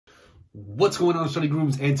What's going on, Jonnie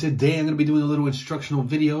Grooms? And today I'm going to be doing a little instructional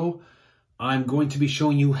video. I'm going to be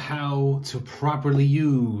showing you how to properly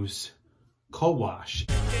use co-wash.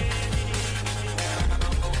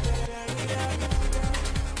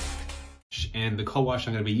 And the co-wash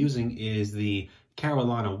I'm going to be using is the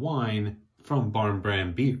Carolina wine from Barn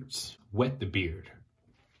Brand Beards. Wet the beard.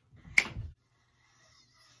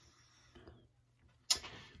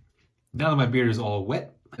 Now that my beard is all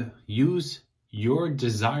wet, use your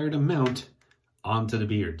desired amount onto the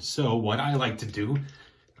beard. So what I like to do,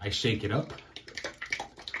 I shake it up.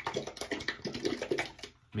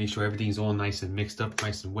 Make sure everything's all nice and mixed up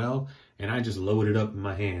nice and well. And I just load it up in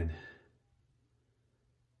my hand.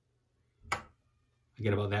 I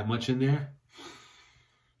get about that much in there.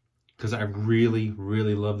 Because I really,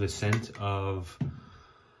 really love the scent of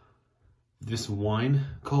this wine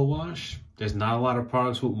co-wash. There's not a lot of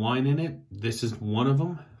products with wine in it. This is one of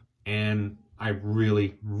them. And I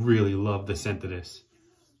really, really love the scent of this.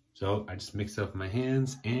 So I just mix it up in my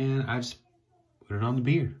hands and I just put it on the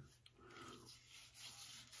beard.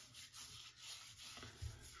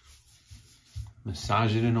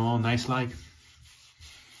 Massage it in all nice like.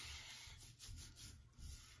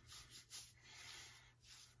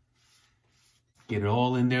 Get it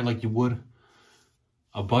all in there like you would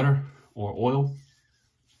a butter or oil.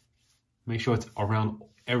 Make sure it's around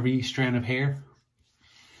every strand of hair.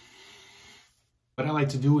 What I like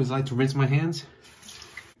to do is I like to rinse my hands.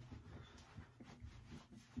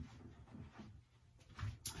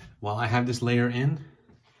 While I have this layer in,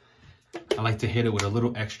 I like to hit it with a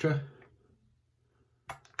little extra.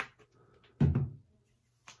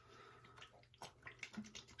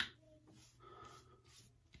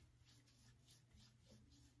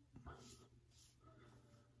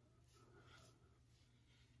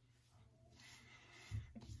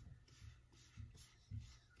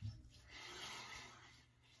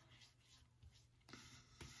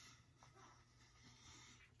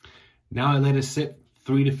 Now I let it sit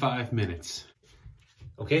 3 to 5 minutes.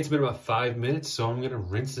 Okay, it's been about 5 minutes, so I'm gonna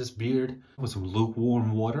rinse this beard with some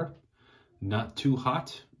lukewarm water, not too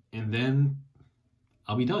hot, and then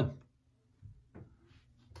I'll be done.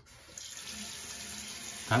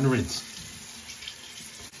 Time to rinse.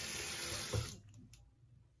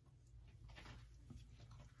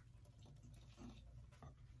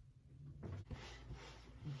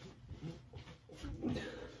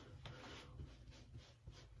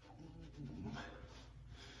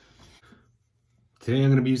 Today I'm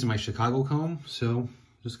going to be using my Chicago comb, so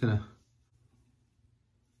just gonna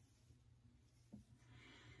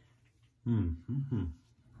and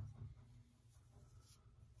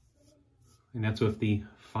that's with the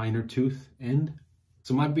finer tooth end.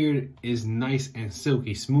 So my beard is nice and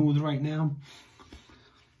silky smooth right now.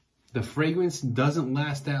 The fragrance doesn't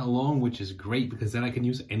last that long, which is great because then I can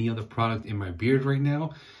use any other product in my beard right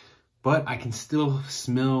now. But I can still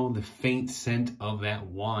smell the faint scent of that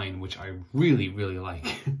wine, which I really, really like.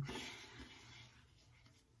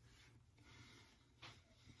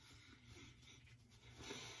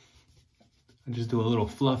 I just do a little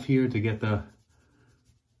fluff here to get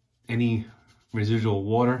any residual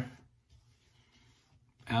water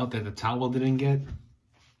out that the towel didn't get.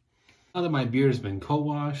 Now that my beard has been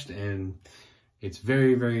co-washed and it's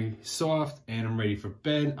very, very soft and I'm ready for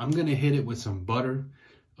bed, I'm gonna hit it with some butter.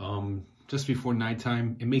 Just before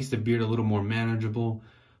nighttime. It makes the beard a little more manageable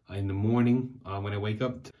in the morning when I wake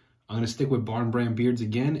up. I'm going to stick with Barn Brand Beards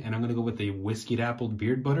again, and I'm going to go with the Whiskeyed Apple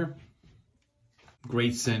beard butter.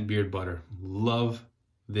 Great scent beard butter. Love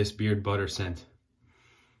this beard butter scent.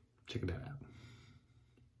 Check that out.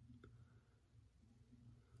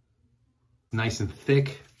 Nice and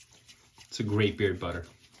thick. It's a great beard butter.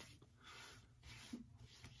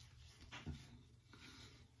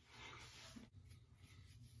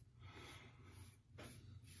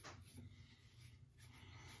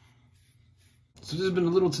 So this has been a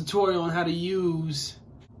little tutorial on how to use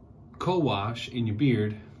co-wash in your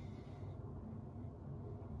beard.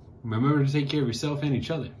 Remember to take care of yourself and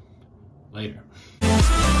each other. Later.